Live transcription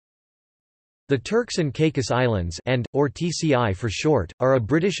The Turks and Caicos Islands or TCI for short, are a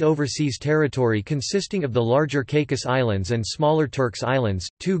British overseas territory consisting of the larger Caicos Islands and smaller Turks Islands,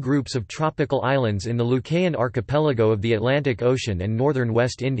 two groups of tropical islands in the Lucayan archipelago of the Atlantic Ocean and northern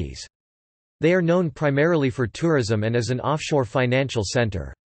West Indies. They are known primarily for tourism and as an offshore financial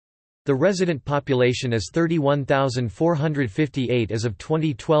centre. The resident population is 31,458 as of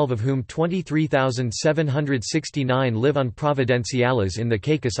 2012, of whom 23,769 live on Providenciales in the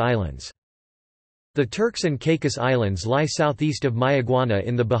Caicos Islands. The Turks and Caicos Islands lie southeast of Mayaguana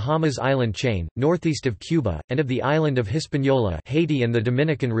in the Bahamas island chain, northeast of Cuba, and of the island of Hispaniola, Haiti and the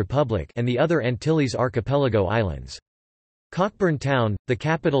Dominican Republic, and the other Antilles archipelago islands. Cockburn Town, the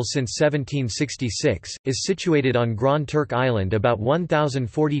capital since 1766, is situated on Grand Turk Island about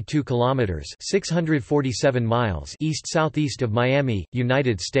 1,042 kilometers (647 miles) east-southeast of Miami,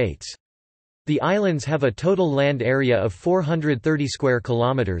 United States. The islands have a total land area of 430 square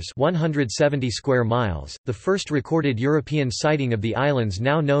kilometers (170 square miles). The first recorded European sighting of the islands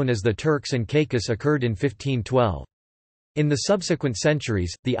now known as the Turks and Caicos occurred in 1512. In the subsequent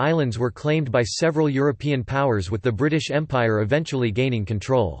centuries, the islands were claimed by several European powers, with the British Empire eventually gaining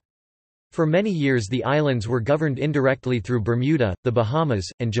control. For many years the islands were governed indirectly through Bermuda, the Bahamas,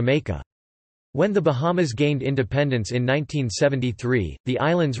 and Jamaica. When the Bahamas gained independence in 1973, the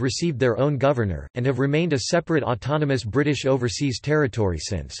islands received their own governor, and have remained a separate autonomous British overseas territory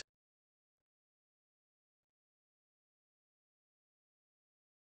since.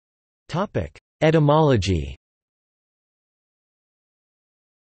 Etymology.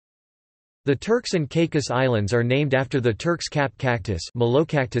 The Turks and Caicos Islands are named after the Turks cap cactus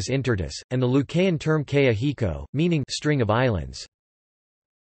Melocactus intertus, and the Lucayan term Kea Hiko, meaning string of islands.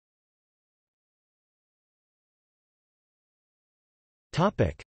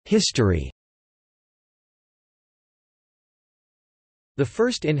 History. The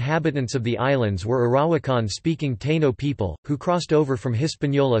first inhabitants of the islands were Arawakan-speaking Taino people, who crossed over from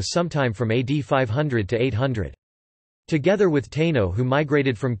Hispaniola sometime from AD 500 to 800. Together with Taino, who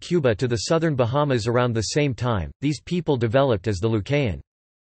migrated from Cuba to the southern Bahamas around the same time, these people developed as the Lucayan.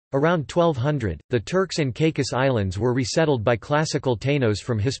 Around 1200, the Turks and Caicos Islands were resettled by classical Tainos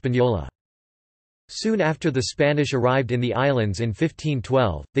from Hispaniola. Soon after the Spanish arrived in the islands in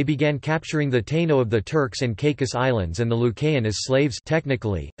 1512, they began capturing the Taino of the Turks and Caicos Islands and the Lucayan as slaves,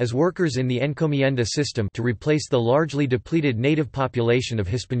 technically, as workers in the encomienda system, to replace the largely depleted native population of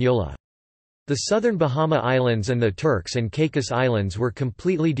Hispaniola. The southern Bahama Islands and the Turks and Caicos Islands were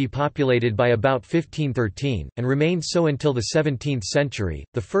completely depopulated by about 1513, and remained so until the 17th century.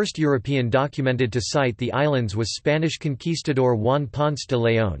 The first European documented to sight the islands was Spanish conquistador Juan Ponce de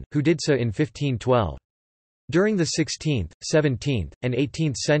León, who did so in 1512. During the 16th, 17th, and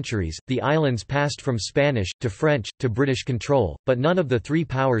 18th centuries, the islands passed from Spanish, to French, to British control, but none of the three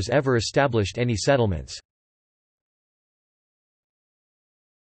powers ever established any settlements.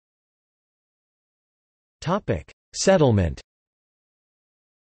 Settlement.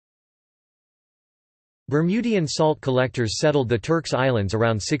 Bermudian salt collectors settled the Turks Islands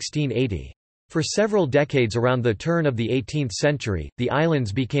around 1680. For several decades around the turn of the 18th century, the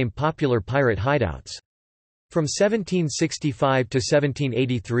islands became popular pirate hideouts. From 1765 to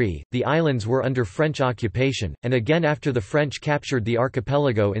 1783, the islands were under French occupation, and again after the French captured the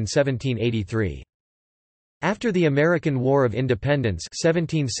archipelago in 1783. After the American War of Independence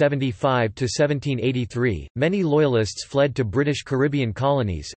 1775 to 1783, many Loyalists fled to British Caribbean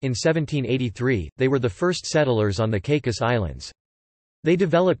colonies. In 1783, they were the first settlers on the Caicos Islands. They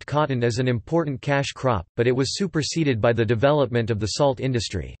developed cotton as an important cash crop, but it was superseded by the development of the salt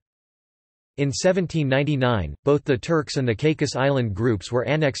industry. In 1799, both the Turks and the Caicos Island groups were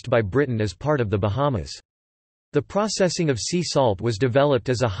annexed by Britain as part of the Bahamas. The processing of sea salt was developed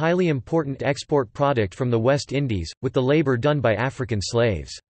as a highly important export product from the West Indies, with the labor done by African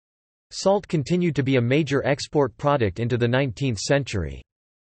slaves. Salt continued to be a major export product into the 19th century.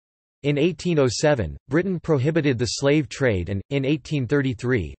 In 1807, Britain prohibited the slave trade and, in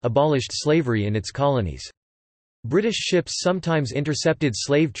 1833, abolished slavery in its colonies. British ships sometimes intercepted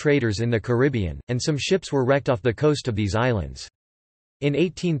slave traders in the Caribbean, and some ships were wrecked off the coast of these islands. In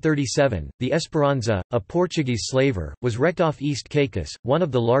 1837, the Esperanza, a Portuguese slaver, was wrecked off East Caicos, one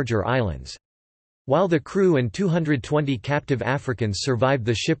of the larger islands. While the crew and 220 captive Africans survived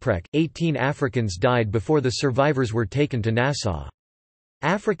the shipwreck, 18 Africans died before the survivors were taken to Nassau.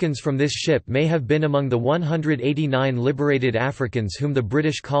 Africans from this ship may have been among the 189 liberated Africans whom the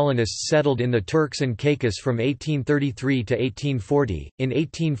British colonists settled in the Turks and Caicos from 1833 to 1840. In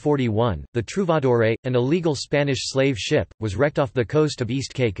 1841, the Troubadour, an illegal Spanish slave ship, was wrecked off the coast of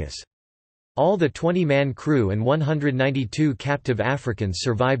East Caicos. All the 20-man crew and 192 captive Africans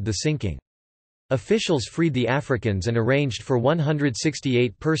survived the sinking. Officials freed the Africans and arranged for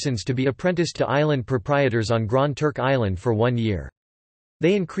 168 persons to be apprenticed to island proprietors on Grand Turk Island for 1 year.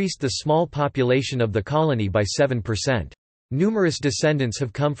 They increased the small population of the colony by 7%. Numerous descendants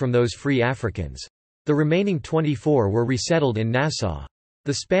have come from those free Africans. The remaining 24 were resettled in Nassau.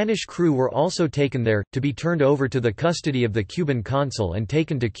 The Spanish crew were also taken there, to be turned over to the custody of the Cuban consul and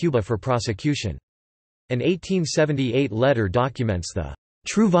taken to Cuba for prosecution. An 1878 letter documents the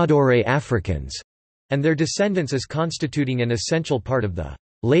Troubadour Africans and their descendants as constituting an essential part of the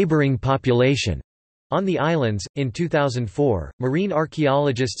laboring population on the islands. In 2004, marine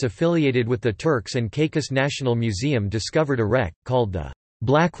archaeologists affiliated with the Turks and Caicos National Museum discovered a wreck, called the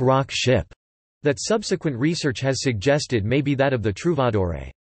Black Rock Ship, that subsequent research has suggested may be that of the Troubadour.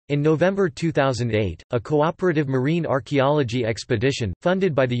 In November 2008, a cooperative marine archaeology expedition,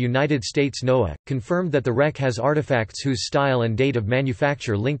 funded by the United States NOAA, confirmed that the wreck has artifacts whose style and date of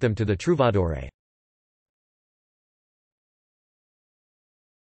manufacture link them to the Troubadour.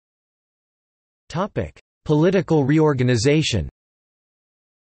 Political reorganisation.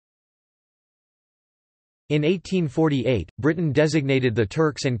 In 1848, Britain designated the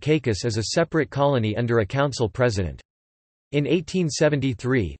Turks and Caicos as a separate colony under a council president. In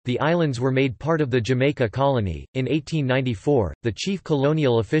 1873, the islands were made part of the Jamaica colony. In 1894, the chief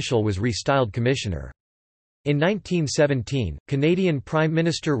colonial official was restyled commissioner. In 1917, Canadian Prime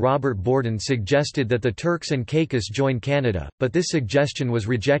Minister Robert Borden suggested that the Turks and Caicos join Canada, but this suggestion was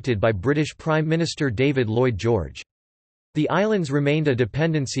rejected by British Prime Minister David Lloyd George. The islands remained a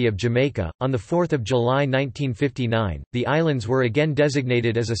dependency of Jamaica. On 4 July 1959, the islands were again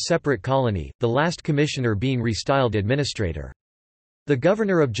designated as a separate colony, the last commissioner being restyled administrator. The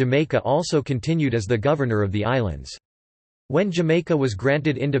governor of Jamaica also continued as the governor of the islands. When Jamaica was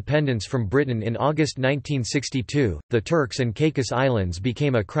granted independence from Britain in August 1962, the Turks and Caicos Islands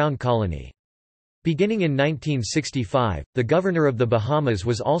became a crown colony. Beginning in 1965, the governor of the Bahamas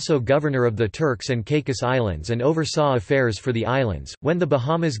was also governor of the Turks and Caicos Islands and oversaw affairs for the islands. When the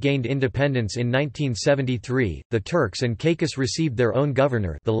Bahamas gained independence in 1973, the Turks and Caicos received their own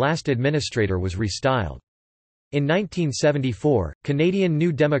governor. The last administrator was restyled. In 1974, Canadian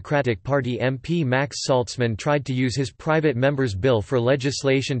New Democratic Party MP Max Saltzman tried to use his private member's bill for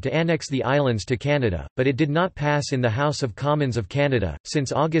legislation to annex the islands to Canada, but it did not pass in the House of Commons of Canada.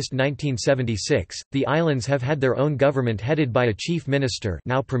 Since August 1976, the islands have had their own government headed by a chief minister,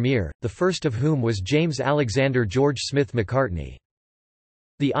 now premier, the first of whom was James Alexander George Smith Macartney.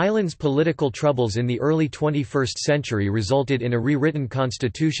 The islands' political troubles in the early 21st century resulted in a rewritten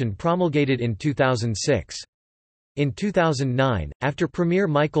constitution promulgated in 2006. In 2009, after Premier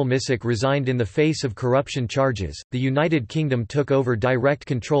Michael Missick resigned in the face of corruption charges, the United Kingdom took over direct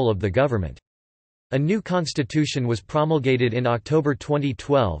control of the government. A new constitution was promulgated in October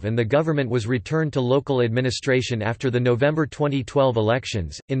 2012 and the government was returned to local administration after the November 2012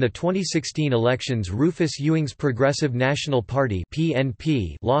 elections. In the 2016 elections, Rufus Ewing's Progressive National Party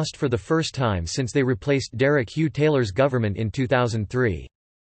 (PNP) lost for the first time since they replaced Derek Hugh Taylor's government in 2003.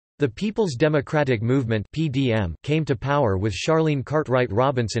 The People's Democratic Movement (PDM) came to power with Charlene Cartwright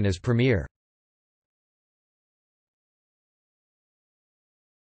Robinson as premier.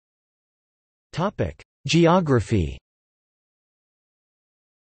 Topic: Geography.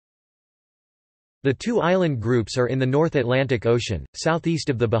 The two island groups are in the North Atlantic Ocean, southeast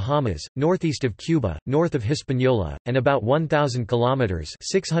of the Bahamas, northeast of Cuba, north of Hispaniola, and about 1,000 kilometers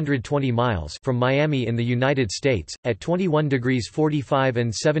 (620 miles) from Miami in the United States, at 21 degrees 45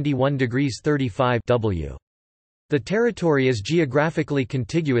 and 71 degrees 35 W. The territory is geographically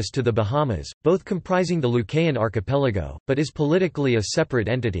contiguous to the Bahamas, both comprising the Lucayan archipelago, but is politically a separate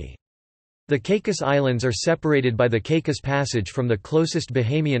entity. The Caicos Islands are separated by the Caicos Passage from the closest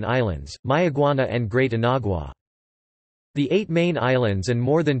Bahamian islands, Mayaguana and Great Inagua. The 8 main islands and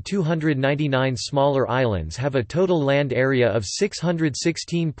more than 299 smaller islands have a total land area of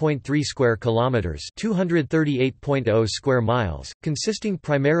 616.3 square kilometers, 238.0 square miles, consisting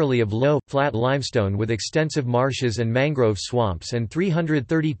primarily of low, flat limestone with extensive marshes and mangrove swamps and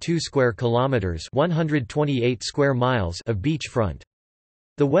 332 square kilometers, 128 square miles of beachfront.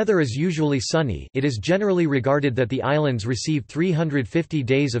 The weather is usually sunny. It is generally regarded that the islands receive 350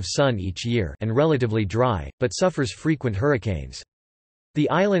 days of sun each year and relatively dry, but suffers frequent hurricanes. The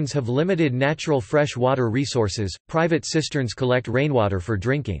islands have limited natural fresh water resources. Private cisterns collect rainwater for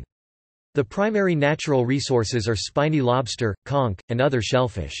drinking. The primary natural resources are spiny lobster, conch, and other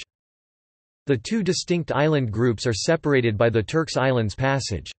shellfish. The two distinct island groups are separated by the Turks Islands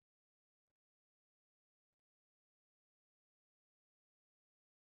Passage.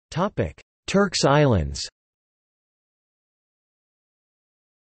 Turks Islands.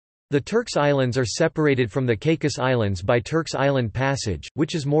 The Turks Islands are separated from the Caicos Islands by Turks Island Passage,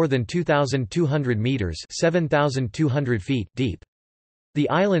 which is more than 2,200 metres (7,200 feet) deep. The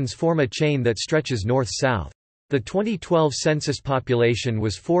islands form a chain that stretches north-south. The 2012 census population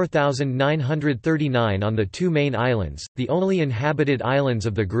was 4,939 on the two main islands, the only inhabited islands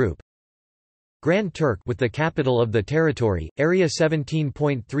of the group. Grand Turk, with the capital of the territory, area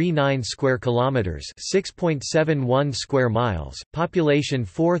 17.39 square kilometers, 6.71 square miles, population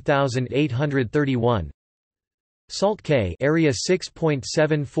 4,831. Salt Cay, area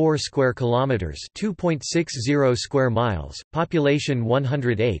 6.74 square kilometers, 2.60 square miles, population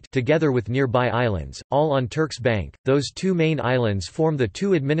 108, together with nearby islands, all on Turks Bank. Those two main islands form the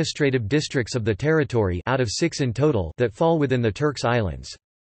two administrative districts of the territory out of 6 in total that fall within the Turks Islands.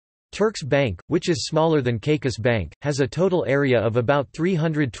 Turks Bank, which is smaller than Caicos Bank, has a total area of about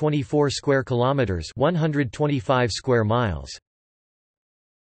 324 square kilometers, 125 square miles.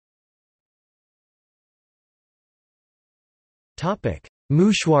 Topic: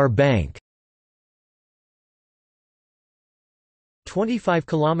 Mouchoir Bank. 25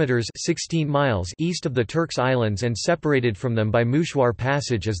 kilometers, 16 miles east of the Turks Islands and separated from them by Mouchoir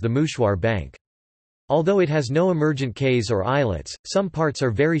Passage is the Mouchoir Bank. Although it has no emergent cays or islets, some parts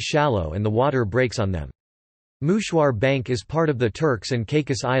are very shallow and the water breaks on them. Mouchoir Bank is part of the Turks and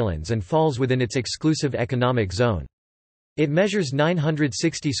Caicos Islands and falls within its exclusive economic zone. It measures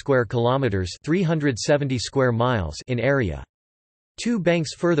 960 square kilometers, 370 square miles in area. Two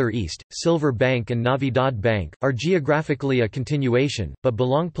banks further east, Silver Bank and Navidad Bank, are geographically a continuation, but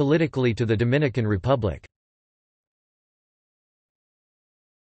belong politically to the Dominican Republic.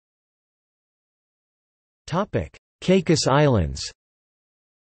 Caicos Islands.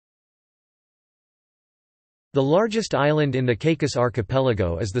 The largest island in the Caicos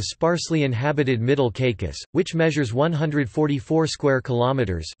archipelago is the sparsely inhabited Middle Caicos, which measures 144 square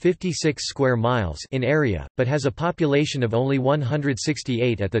kilometers, 56 square miles in area, but has a population of only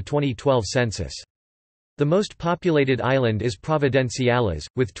 168 at the 2012 census. The most populated island is Providenciales,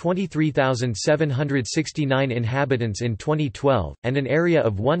 with 23,769 inhabitants in 2012, and an area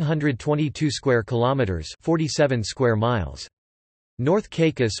of 122 square kilometers, 47 square miles. North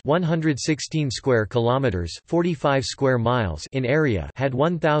Caicos, 116 square kilometers, 45 square miles in area, had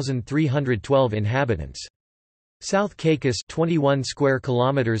 1,312 inhabitants. South Caicos, 21 square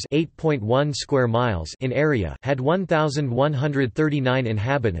kilometers, 8.1 square miles in area, had 1,139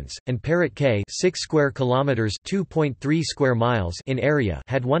 inhabitants, and Parrot Cay, 6 square kilometers, 2.3 square miles in area,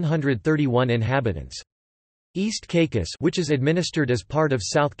 had 131 inhabitants. East Caicos, which is administered as part of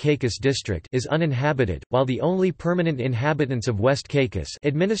South Caicos District, is uninhabited, while the only permanent inhabitants of West Caicos,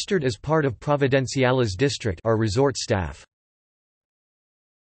 administered as part of Providenciales District, are resort staff.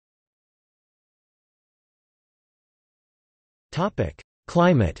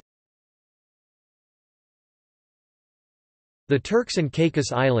 Climate. The Turks and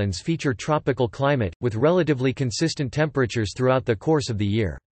Caicos Islands feature tropical climate, with relatively consistent temperatures throughout the course of the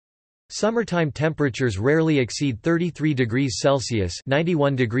year. Summertime temperatures rarely exceed 33 degrees Celsius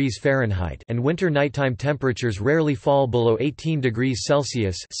 (91 degrees Fahrenheit), and winter nighttime temperatures rarely fall below 18 degrees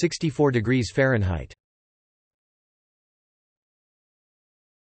Celsius (64 degrees Fahrenheit).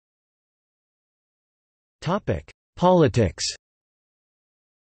 Politics.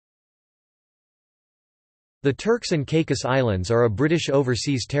 The Turks and Caicos Islands are a British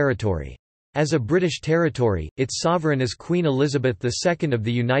overseas territory. As a British territory, its sovereign is Queen Elizabeth II of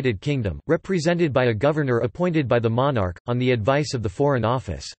the United Kingdom, represented by a governor appointed by the monarch, on the advice of the Foreign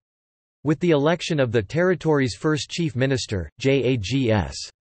Office. With the election of the territory's first chief minister,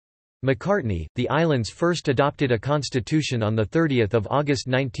 Jags Macartney, the islands first adopted a constitution on 30 August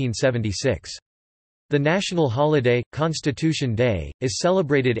 1976. The national holiday, Constitution Day, is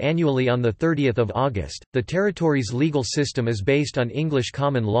celebrated annually on 30 August. The territory's legal system is based on English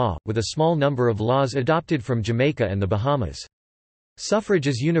common law, with a small number of laws adopted from Jamaica and the Bahamas. Suffrage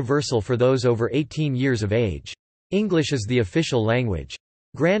is universal for those over 18 years of age. English is the official language.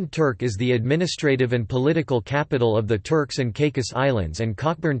 Grand Turk is the administrative and political capital of the Turks and Caicos Islands, and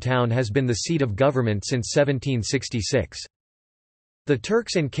Cockburn Town has been the seat of government since 1766. The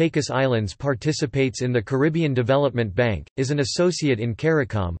Turks and Caicos Islands participates in the Caribbean Development Bank, is an associate in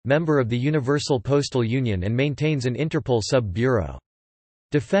CARICOM, member of the Universal Postal Union, and maintains an Interpol sub-bureau.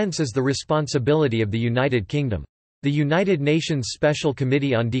 Defense is the responsibility of the United Kingdom. The United Nations Special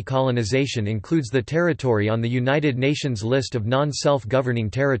Committee on Decolonization includes the territory on the United Nations list of non-self-governing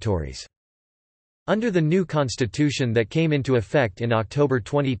territories. Under the new constitution that came into effect in October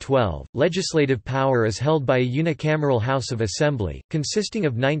 2012, legislative power is held by a unicameral House of Assembly, consisting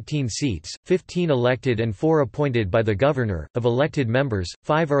of 19 seats, 15 elected and 4 appointed by the governor. Of elected members,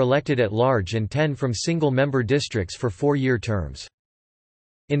 5 are elected at large and 10 from single-member districts for 4-year terms.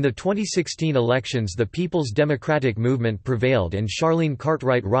 In the 2016 elections, the People's Democratic Movement prevailed and Charlene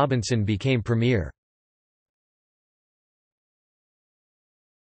Cartwright Robinson became premier.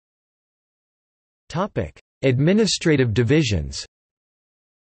 Administrative divisions.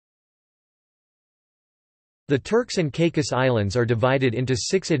 The Turks and Caicos Islands are divided into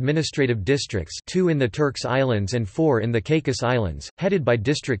 6 administrative districts, 2 in the Turks Islands and 4 in the Caicos Islands, headed by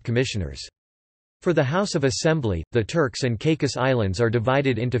district commissioners. For the House of Assembly, the Turks and Caicos Islands are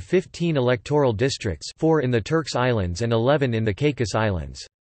divided into 15 electoral districts, 4 in the Turks Islands and 11 in the Caicos Islands.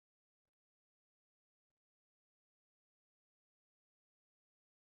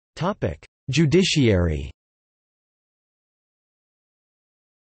 Judiciary.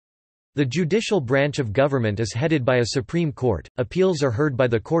 The judicial branch of government is headed by a Supreme Court, appeals are heard by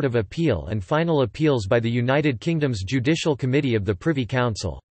the Court of Appeal and final appeals by the United Kingdom's Judicial Committee of the Privy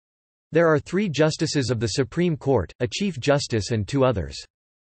Council. There are 3 justices of the Supreme Court, a Chief Justice and 2 others.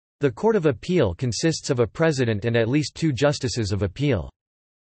 The Court of Appeal consists of a president and at least 2 justices of appeal.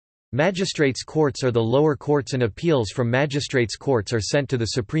 Magistrates' courts are the lower courts and appeals from magistrates' courts are sent to the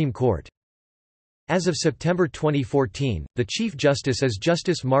Supreme Court. As of September 2014, the Chief Justice is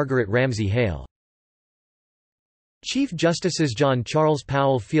Justice Margaret Ramsay Hale. Chief Justices John Charles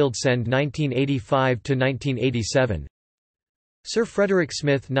Powell Fieldsend 1985–1987, Sir Frederick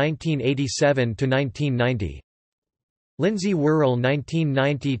Smith 1987–1990, Lindsay Worrell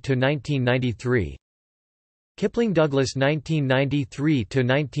 1990–1993, Kipling Douglas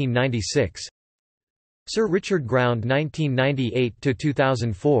 1993–1996, Sir Richard Ground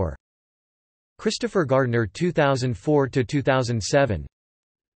 1998–2004, Christopher Gardner 2004–2007,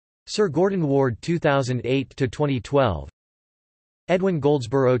 Sir Gordon Ward 2008–2012, Edwin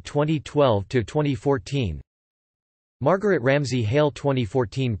Goldsborough 2012–2014, Margaret Ramsay Hale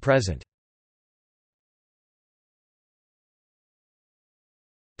 2014–present.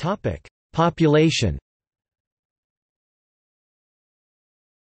 Topic: Population.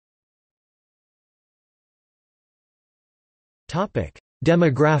 Topic: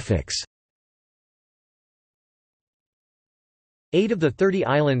 Demographics. 8 of the 30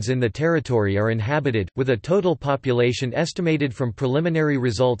 islands in the territory are inhabited, with a total population estimated from preliminary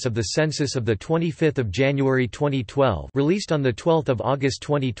results of the census of 25 January 2012 released on 12 August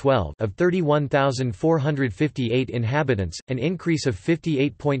 2012 of 31,458 inhabitants, an increase of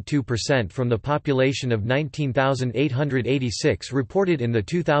 58.2% from the population of 19,886 reported in the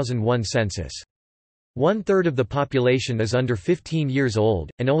 2001 census. 1/3 of the population is under 15 years old,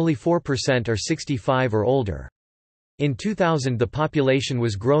 and only 4% are 65 or older. In 2000 the population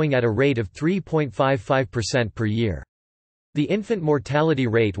was growing at a rate of 3.55% per year. The infant mortality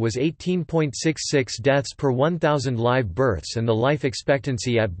rate was 18.66 deaths per 1,000 live births and the life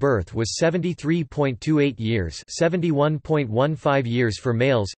expectancy at birth was 73.28 years, 71.15 years for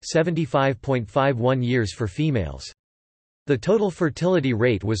males, 75.51 years for females. The total fertility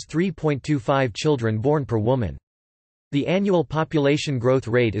rate was 3.25 children born per woman. The annual population growth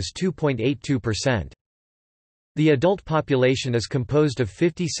rate is 2.82%. The adult population is composed of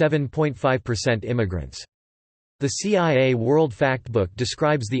 57.5% immigrants. The CIA World Factbook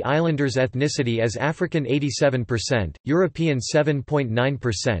describes the islanders' ethnicity as African 87%, European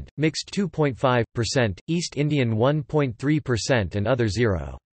 7.9%, mixed 2.5%, East Indian 1.3% and other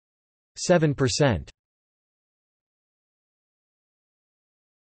 0.7%.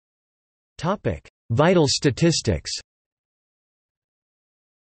 Vital statistics.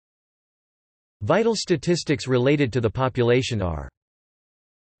 Vital statistics related to the population are: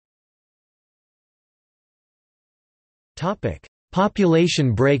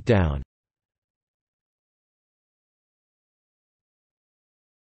 population breakdown.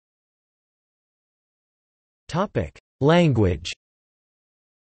 Language.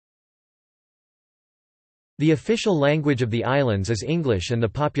 The official language of the islands is English and the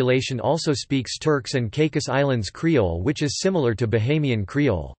population also speaks Turks and Caicos Islands Creole, which is similar to Bahamian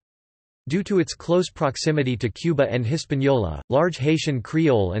Creole. Due to its close proximity to Cuba and Hispaniola, large Haitian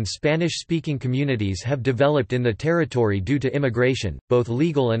Creole and Spanish-speaking communities have developed in the territory due to immigration, both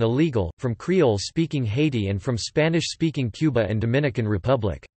legal and illegal, from Creole-speaking Haiti and from Spanish-speaking Cuba and Dominican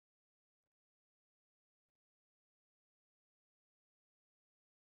Republic.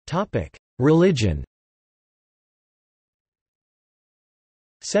 Religion.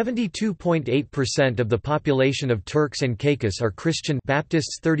 72.8% of the population of Turks and Caicos are Christian,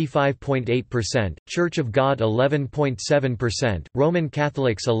 Baptists 35.8%, Church of God 11.7%, Roman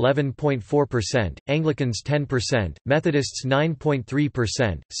Catholics 11.4%, Anglicans 10%, Methodists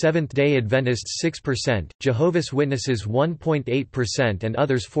 9.3%, Seventh-day Adventists 6%, Jehovah's Witnesses 1.8% and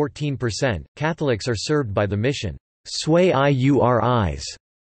others 14%. Catholics are served by the mission Sway Iuris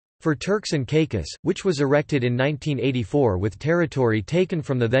for Turks and Caicos, which was erected in 1984 with territory taken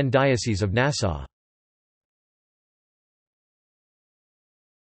from the then Diocese of Nassau.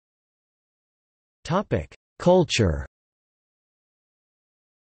 Culture.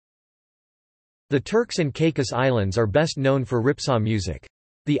 The Turks and Caicos Islands are best known for ripsaw music.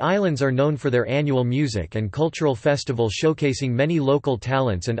 The islands are known for their annual music and cultural festival showcasing many local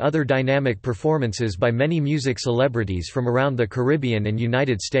talents and other dynamic performances by many music celebrities from around the Caribbean and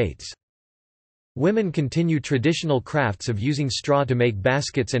United States. Women continue traditional crafts of using straw to make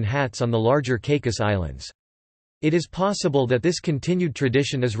baskets and hats on the larger Caicos Islands. It is possible that this continued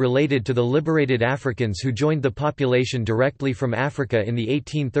tradition is related to the liberated Africans who joined the population directly from Africa in the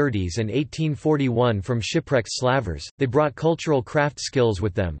 1830s and 1841 from shipwrecked slavers. They brought cultural craft skills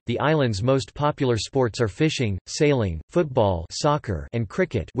with them. The island's most popular sports are fishing, sailing, football, soccer, and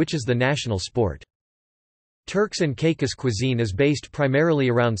cricket, which is the national sport. Turks and Caicos cuisine is based primarily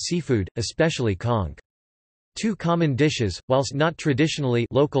around seafood, especially conch. Two common dishes, whilst not traditionally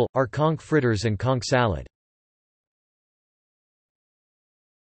local, are conch fritters and conch salad.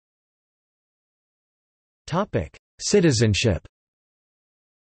 Citizenship.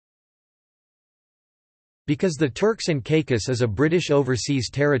 Because the Turks and Caicos is a British overseas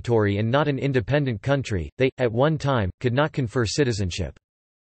territory and not an independent country, they, at one time, could not confer citizenship.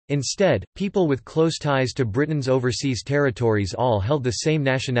 Instead, people with close ties to Britain's overseas territories all held the same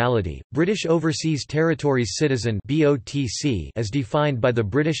nationality. British Overseas Territories Citizen (BOTC) as defined by the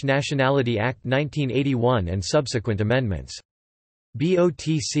British Nationality Act 1981 and subsequent amendments.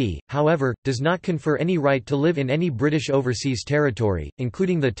 BOTC, however, does not confer any right to live in any British overseas territory,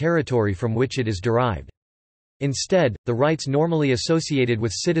 including the territory from which it is derived. Instead, the rights normally associated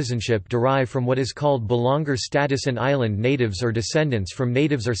with citizenship derive from what is called belonger status, and island natives or descendants from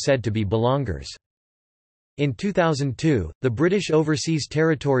natives are said to be belongers. In 2002, the British Overseas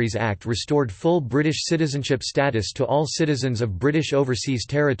Territories Act restored full British citizenship status to all citizens of British Overseas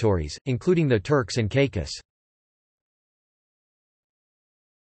Territories, including the Turks and Caicos.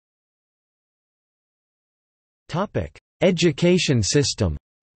 Education system.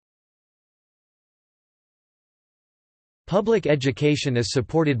 Public education is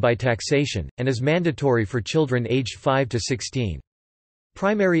supported by taxation, and is mandatory for children aged 5 to 16.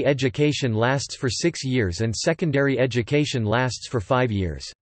 Primary education lasts for 6 years and secondary education lasts for 5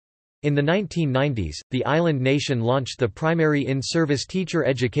 years. In the 1990s, the island nation launched the Primary In-Service Teacher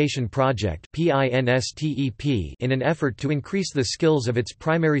Education Project (PINSTEP) in an effort to increase the skills of its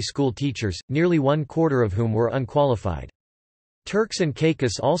primary school teachers, nearly 1/4 of whom were unqualified. Turks and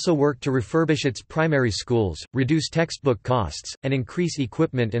Caicos also worked to refurbish its primary schools, reduce textbook costs, and increase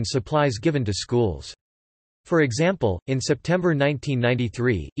equipment and supplies given to schools. For example, in September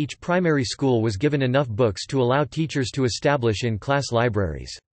 1993, each primary school was given enough books to allow teachers to establish in-class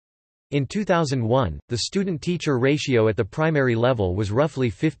libraries. In 2001, the student-teacher ratio at the primary level was roughly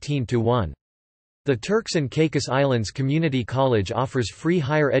 15:1. The Turks and Caicos Islands Community College offers free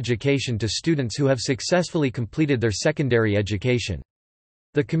higher education to students who have successfully completed their secondary education.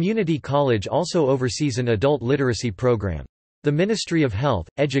 The community college also oversees an adult literacy program. The Ministry of Health,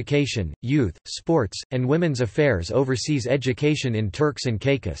 Education, Youth, Sports, and Women's Affairs oversees education in Turks and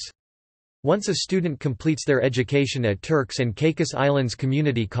Caicos. Once a student completes their education at Turks and Caicos Islands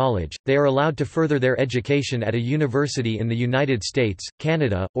Community College, they are allowed to further their education at a university in the United States,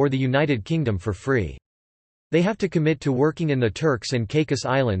 Canada, or the United Kingdom for free. They have to commit to working in the Turks and Caicos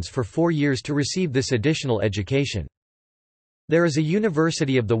Islands for 4 years to receive this additional education. There is a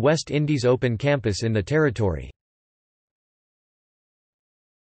University of the West Indies open campus in the territory.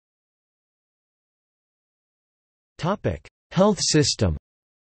 Health system.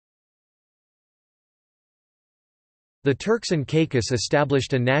 The Turks and Caicos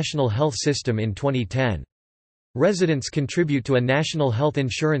established a national health system in 2010. Residents contribute to a national health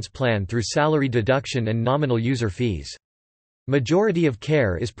insurance plan through salary deduction and nominal user fees. Majority of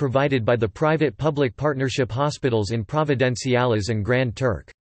care is provided by the private-public partnership hospitals in Providenciales and Grand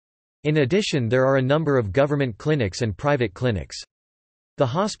Turk. In addition, there are a number of government clinics and private clinics. The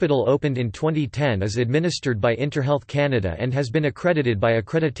hospital opened in 2010 is administered by InterHealth Canada and has been accredited by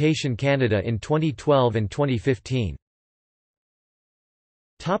Accreditation Canada in 2012 and 2015.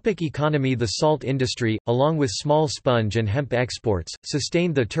 Economy. The salt industry, along with small sponge and hemp exports,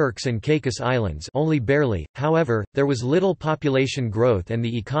 sustained the Turks and Caicos Islands only barely. However, there was little population growth and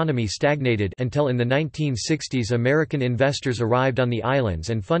the economy stagnated until in the 1960s American investors arrived on the islands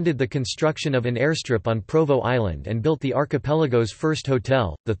and funded the construction of an airstrip on Provo Island and built the archipelago's first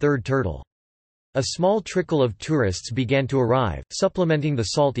hotel, the Third Turtle. A small trickle of tourists began to arrive, supplementing the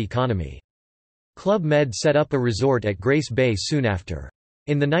salt economy. Club Med set up a resort at Grace Bay soon after.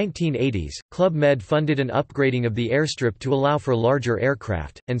 In the 1980s, Club Med funded an upgrading of the airstrip to allow for larger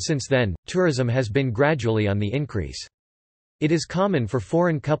aircraft, and since then, tourism has been gradually on the increase. It is common for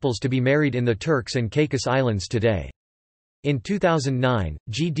foreign couples to be married in the Turks and Caicos Islands today. In 2009,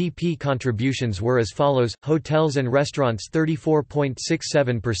 GDP contributions were as follows: hotels and restaurants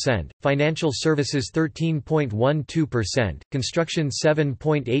 34.67%, financial services 13.12%, construction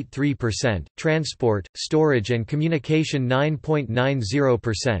 7.83%, transport, storage and communication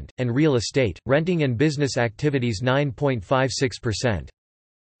 9.90%, and real estate, renting and business activities 9.56%.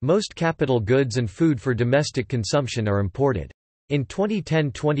 Most capital goods and food for domestic consumption are imported. In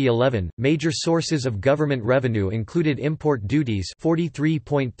 2010-2011, major sources of government revenue included import duties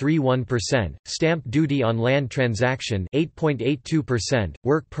 43.31%, stamp duty on land transaction 8.82%,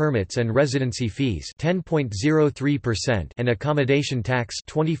 work permits and residency fees 10.03%, and accommodation tax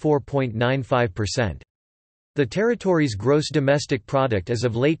 24.95%. The territory's gross domestic product as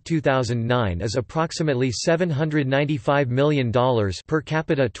of late 2009 is approximately $795 million, per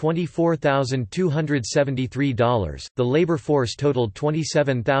capita $24,273. The labor force totaled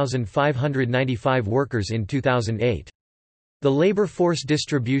 27,595 workers in 2008. The labor force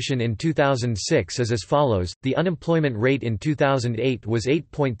distribution in 2006 is as follows: the unemployment rate in 2008 was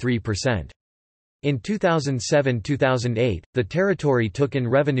 8.3%. In 2007–2008, the territory took in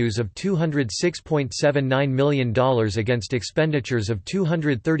revenues of $206.79 million against expenditures of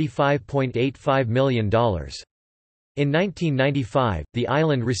 $235.85 million. In 1995, the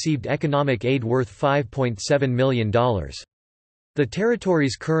island received economic aid worth $5.7 million. The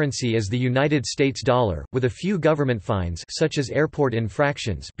territory's currency is the United States dollar, with a few government fines such as airport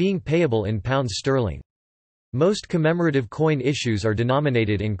infractions being payable in pounds sterling. Most commemorative coin issues are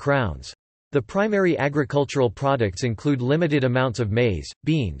denominated in crowns. The primary agricultural products include limited amounts of maize,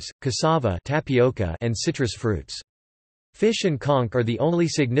 beans, cassava, tapioca, and citrus fruits. Fish and conch are the only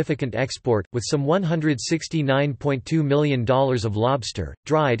significant export, with some $169.2 million of lobster,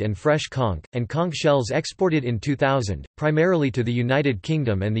 dried and fresh conch, and conch shells exported in 2000, primarily to the United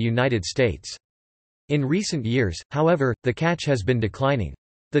Kingdom and the United States. In recent years, however, the catch has been declining.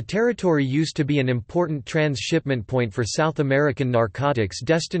 The territory used to be an important transshipment point for South American narcotics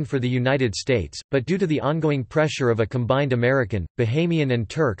destined for the United States, but due to the ongoing pressure of a combined American, Bahamian and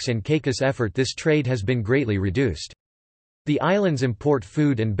Turks and Caicos effort, this trade has been greatly reduced. The islands import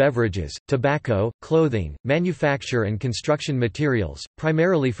food and beverages, tobacco, clothing, manufacture and construction materials,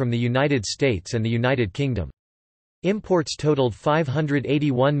 primarily from the United States and the United Kingdom. Imports totaled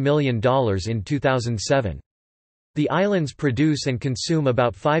 $581 million in 2007. The islands produce and consume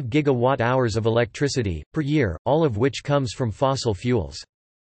about 5 gigawatt-hours of electricity, per year, all of which comes from fossil fuels.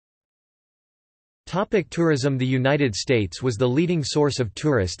 Tourism. The United States was the leading source of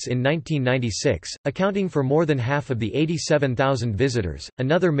tourists in 1996, accounting for more than half of the 87,000 visitors.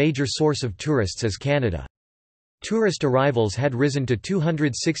 Another major source of tourists is Canada. Tourist arrivals had risen to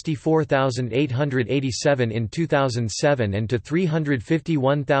 264,887 in 2007 and to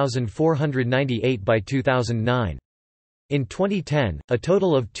 351,498 by 2009. In 2010, a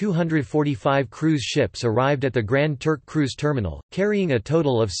total of 245 cruise ships arrived at the Grand Turk Cruise Terminal, carrying a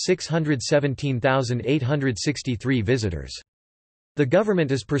total of 617,863 visitors. The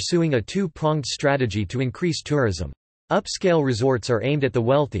government is pursuing a two-pronged strategy to increase tourism. Upscale resorts are aimed at the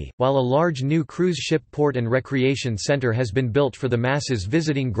wealthy, while a large new cruise ship port and recreation center has been built for the masses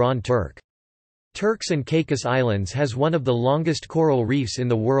visiting Grand Turk. Turks and Caicos Islands has one of the longest coral reefs in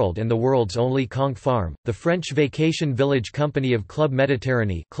the world and the world's only conch farm. The French vacation village company of Club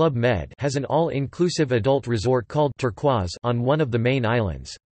Méditerranée Club Med has an all-inclusive adult resort called Turquoise on one of the main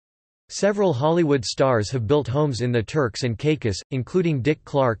islands. Several Hollywood stars have built homes in the Turks and Caicos, including Dick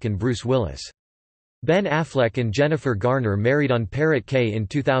Clark and Bruce Willis. Ben Affleck and Jennifer Garner married on Parrot Cay in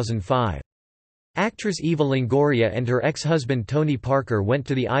 2005. Actress Eva Longoria and her ex-husband Tony Parker went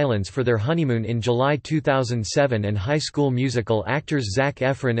to the islands for their honeymoon in July 2007, and High School Musical actors Zac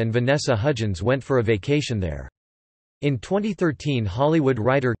Efron and Vanessa Hudgens went for a vacation there. In 2013, Hollywood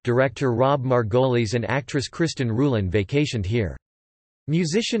writer-director Rob Margolis and actress Kristen Rulin vacationed here.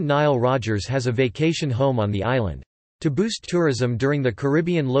 Musician Nile Rodgers has a vacation home on the island. To boost tourism during the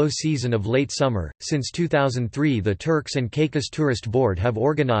Caribbean low season of late summer, since 2003 the Turks and Caicos Tourist Board have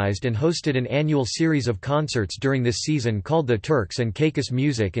organized and hosted an annual series of concerts during this season called the Turks and Caicos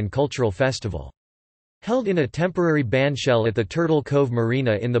Music and Cultural Festival. Held in a temporary bandshell at the Turtle Cove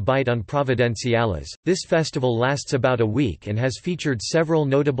Marina in the Bight on Providenciales, this festival lasts about a week and has featured several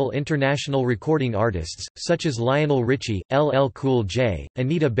notable international recording artists, such as Lionel Richie, LL Cool J,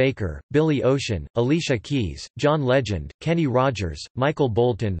 Anita Baker, Billy Ocean, Alicia Keys, John Legend, Kenny Rogers, Michael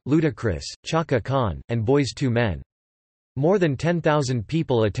Bolton, Ludacris, Chaka Khan, and Boyz II Men. More than 10,000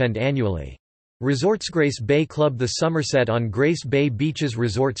 people attend annually. Resorts Grace Bay Club The Somerset on Grace Bay Beaches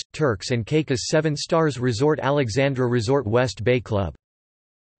Resorts, Turks and Caicos 7 Stars Resort Alexandra Resort West Bay Club.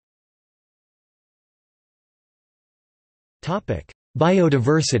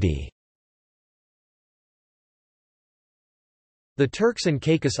 Biodiversity. The Turks and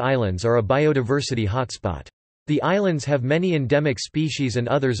Caicos Islands are a biodiversity hotspot. The islands have many endemic species and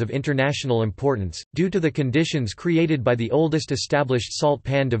others of international importance, due to the conditions created by the oldest established salt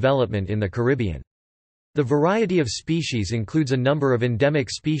pan development in the Caribbean. The variety of species includes a number of endemic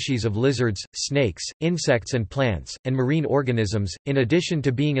species of lizards, snakes, insects and plants, and marine organisms. In addition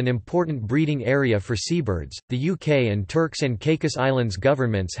to being an important breeding area for seabirds, the UK and Turks and Caicos Islands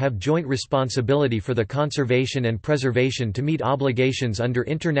governments have joint responsibility for the conservation and preservation to meet obligations under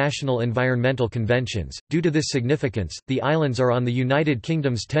international environmental conventions. Due to this significance, the islands are on the United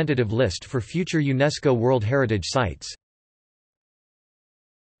Kingdom's tentative list for future UNESCO World Heritage Sites.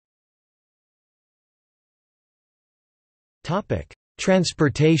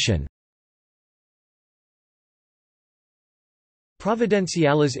 Transportation.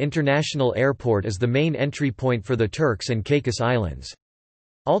 Providenciales International Airport is the main entry point for the Turks and Caicos Islands.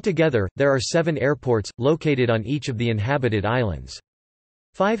 Altogether, there are 7 airports, located on each of the inhabited islands.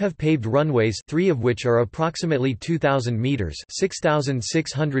 5 have paved runways, 3 of which are approximately 2,000 meters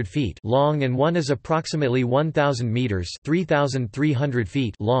 (6,600 feet) long and 1 is approximately 1,000 meters (3,300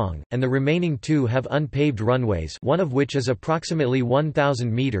 feet) long, and the remaining 2 have unpaved runways, one of which is approximately 1,000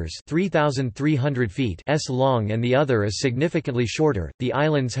 meters (3,300 feet) long and the other is significantly shorter. The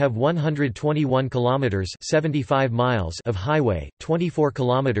islands have 121 kilometers (75 miles) of highway, 24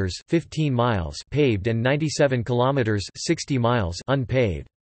 kilometers (15 miles) paved and 97 kilometers (60 miles) unpaved.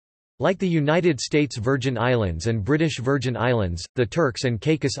 Like the United States Virgin Islands and British Virgin Islands, the Turks and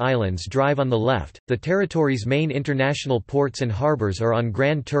Caicos Islands drive on the left. The territory's main international ports and harbors are on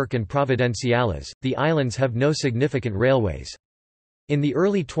Grand Turk and Providenciales. The islands have no significant railways. In the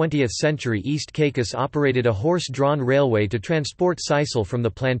early 20th century, East Caicos operated a horse-drawn railway to transport sisal from the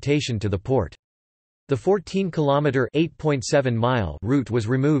plantation to the port. The 14-kilometer (8.7-mile) route was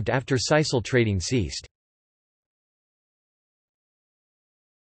removed after sisal trading ceased.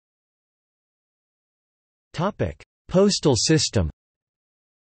 Postal system.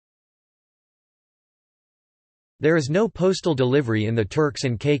 There is no postal delivery in the Turks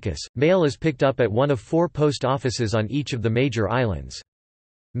and Caicos. Mail is picked up at one of 4 post offices on each of the major islands.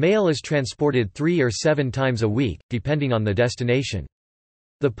 Mail is transported 3 or 7 times a week, depending on the destination.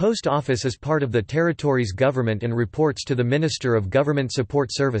 The post office is part of the territory's government and reports to the Minister of Government Support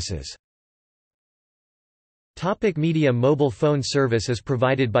Services. Media. Mobile phone service is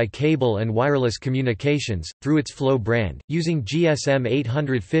provided by Cable and Wireless Communications, through its Flow brand, using GSM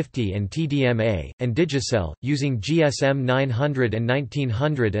 850 and TDMA, and Digicel, using GSM 900 and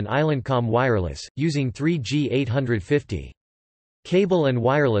 1900 and Islandcom Wireless, using 3G 850. Cable and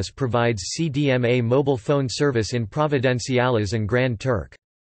Wireless provides CDMA mobile phone service in Providenciales and Grand Turk.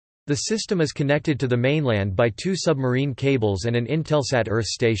 The system is connected to the mainland by 2 submarine cables and an Intelsat Earth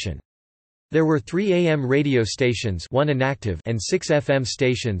station. There were 3 AM radio stations, 1 inactive, and 6 FM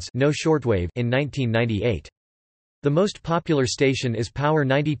stations, no shortwave, in 1998. The most popular station is Power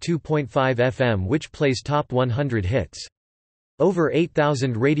 92.5 FM, which plays top 100 hits. Over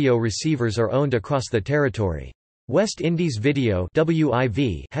 8,000 radio receivers are owned across the territory. West Indies Video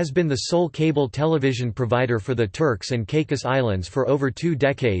 (WIV) has been the sole cable television provider for the Turks and Caicos Islands for over 2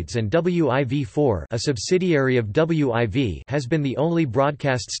 decades, and WIV4, a subsidiary of WIV, has been the only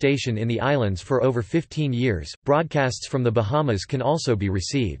broadcast station in the islands for over 15 years. Broadcasts from the Bahamas can also be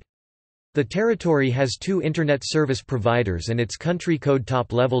received. The territory has 2 internet service providers and its country code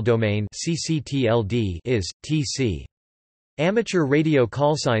top-level domain (CCTLD) is .tc. Amateur radio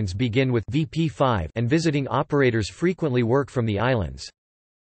callsigns begin with VP5 and visiting operators frequently work from the islands.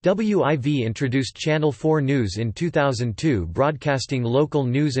 WIV introduced Channel 4 News in 2002, broadcasting local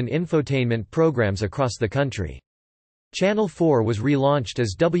news and infotainment programs across the country. Channel 4 was relaunched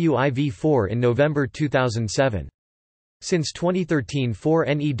as WIV4 in November 2007. Since 2013,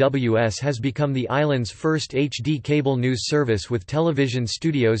 4NEWS has become the island's first HD cable news service with television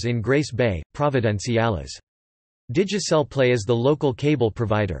studios in Grace Bay, Providenciales. Digicel Play is the local cable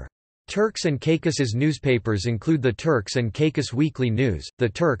provider. Turks and Caicos' newspapers include the Turks and Caicos Weekly News, the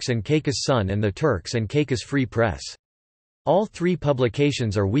Turks and Caicos Sun and the Turks and Caicos Free Press. All three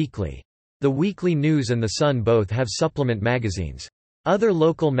publications are weekly. The Weekly News and the Sun both have supplement magazines. Other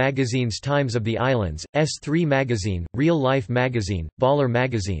local magazines: Times of the Islands, S3 Magazine, Real Life Magazine, Baller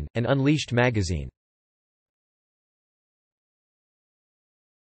Magazine, and Unleashed Magazine.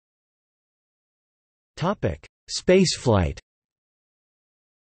 Spaceflight.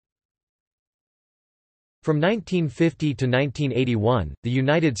 From 1950 to 1981, the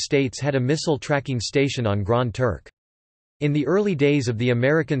United States had a missile tracking station on Grand Turk. In the early days of the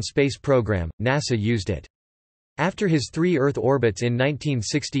American space program, NASA used it. After his 3 Earth orbits in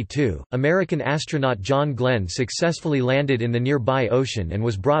 1962, American astronaut John Glenn successfully landed in the nearby ocean and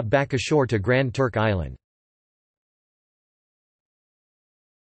was brought back ashore to Grand Turk Island.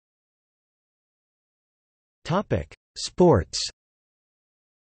 Sports.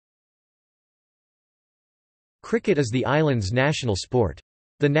 Cricket is the island's national sport.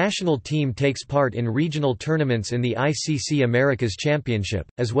 The national team takes part in regional tournaments in the ICC Americas Championship,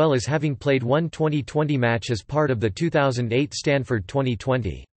 as well as having played one T20 match as part of the 2008 Stanford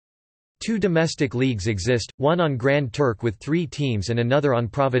 2020. 2 domestic leagues exist, one on Grand Turk with 3 teams and another on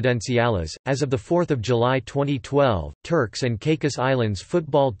Providenciales. As of 4 July 2012, Turks and Caicos Islands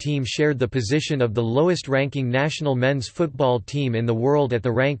football team shared the position of the lowest-ranking national men's football team in the world at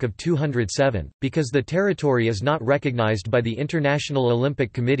the rank of 207. Because the territory is not recognized by the International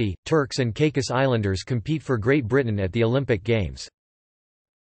Olympic Committee, Turks and Caicos Islanders compete for Great Britain at the Olympic Games.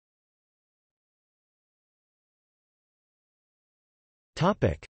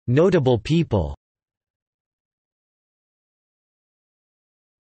 Notable people.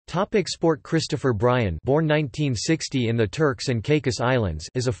 Sport. Christopher Bryan, born 1960 in the Turks and Caicos Islands,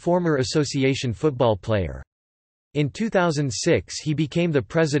 is a former association football player. In 2006 he became the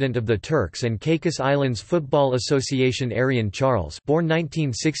president of the Turks and Caicos Islands Football Association. Arian Charles, born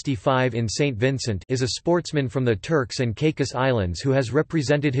 1965 in St. Vincent, is a sportsman from the Turks and Caicos Islands who has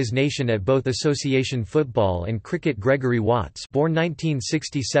represented his nation at both association football and cricket. Gregory Watts, born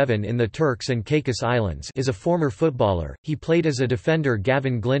 1967 in the Turks and Caicos Islands, is a former footballer. He played as a defender.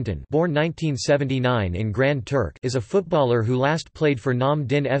 Gavin Glinton, born 1979 in Grand Turk, is a footballer who last played for Nam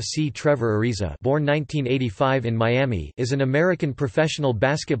Dinh FC. Trevor Ariza, born 1985 in Miami, is an American professional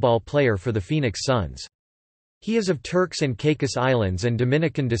basketball player for the Phoenix Suns. He is of Turks and Caicos Islands and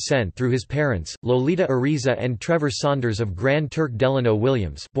Dominican descent through his parents, Lolita Ariza and Trevor Saunders of Grand Turk. Delano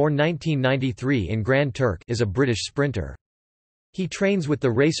Williams, born 1993 in Grand Turk, is a British sprinter. He trains with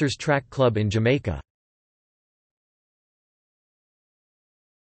the Racers Track Club in Jamaica.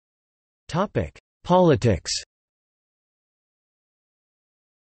 Politics.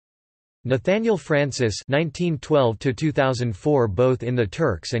 Nathaniel Francis (1912–2004), both in the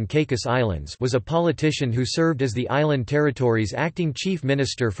Turks and Caicos Islands, was a politician who served as the Island Territory's acting chief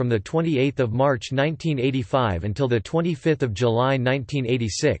minister from the 28th of March 1985 until the 25th of July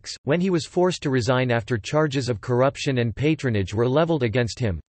 1986, when he was forced to resign after charges of corruption and patronage were leveled against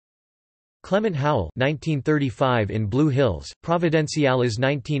him. Clement Howell (1935) in Blue Hills, Providenciales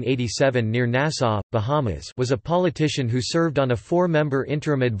 1987 near Nassau, Bahamas, was a politician who served on a 4-member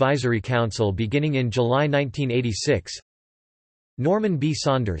interim advisory council beginning in July 1986. Norman B.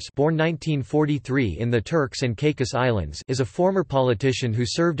 Saunders, born 1943 in the Turks and Caicos Islands, is a former politician who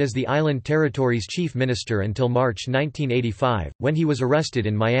served as the Island Territory's chief minister until March 1985, when he was arrested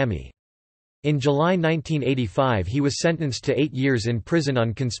in Miami. In July 1985 he was sentenced to 8 years in prison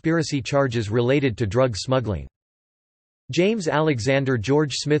on conspiracy charges related to drug smuggling. James Alexander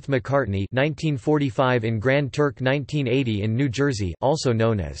George Smith McCartney, 1945 in Grand Turk, 1980 in New Jersey, also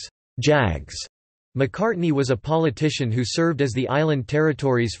known as Jags. McCartney was a politician who served as the Island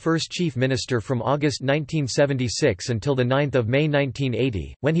Territory's first chief minister from August 1976 until 9 May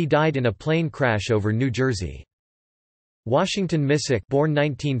 1980, when he died in a plane crash over New Jersey. Washington Missick, born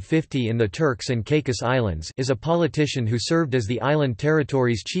 1950 in the Turks and Caicos Islands, is a politician who served as the Island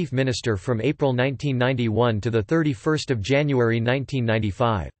Territory's chief minister from April 1991 to 31 January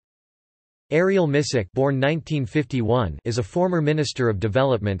 1995. Ariel Missick, born 1951, is a former Minister of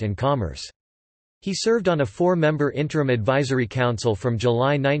Development and Commerce. He served on a 4-member interim advisory council from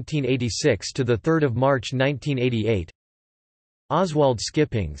July 1986 to 3 March 1988. Oswald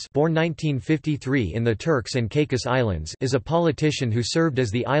Skippings, born 1953 in the Turks and Caicos Islands, is a politician who served as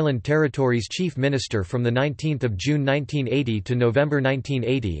the Island Territory's chief minister from 19 June 1980 to November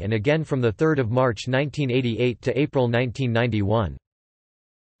 1980 and again from 3 March 1988 to April 1991.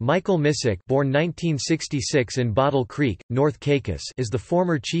 Michael Missick, born 1966 in Bottle Creek, North Caicos, is the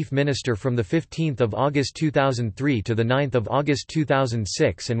former chief minister from 15 August 2003 to 9 August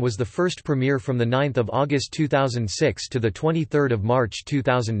 2006 and was the first premier from 9 August 2006 to 23 March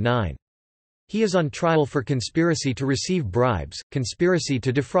 2009. He is on trial for conspiracy to receive bribes, conspiracy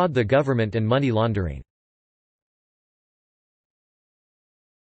to defraud the government and money laundering.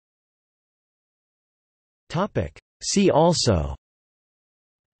 See also: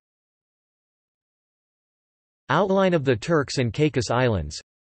 Outline of the Turks and Caicos Islands,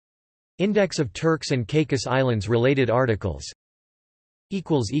 Index of Turks and Caicos Islands related articles.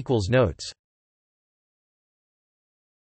 Notes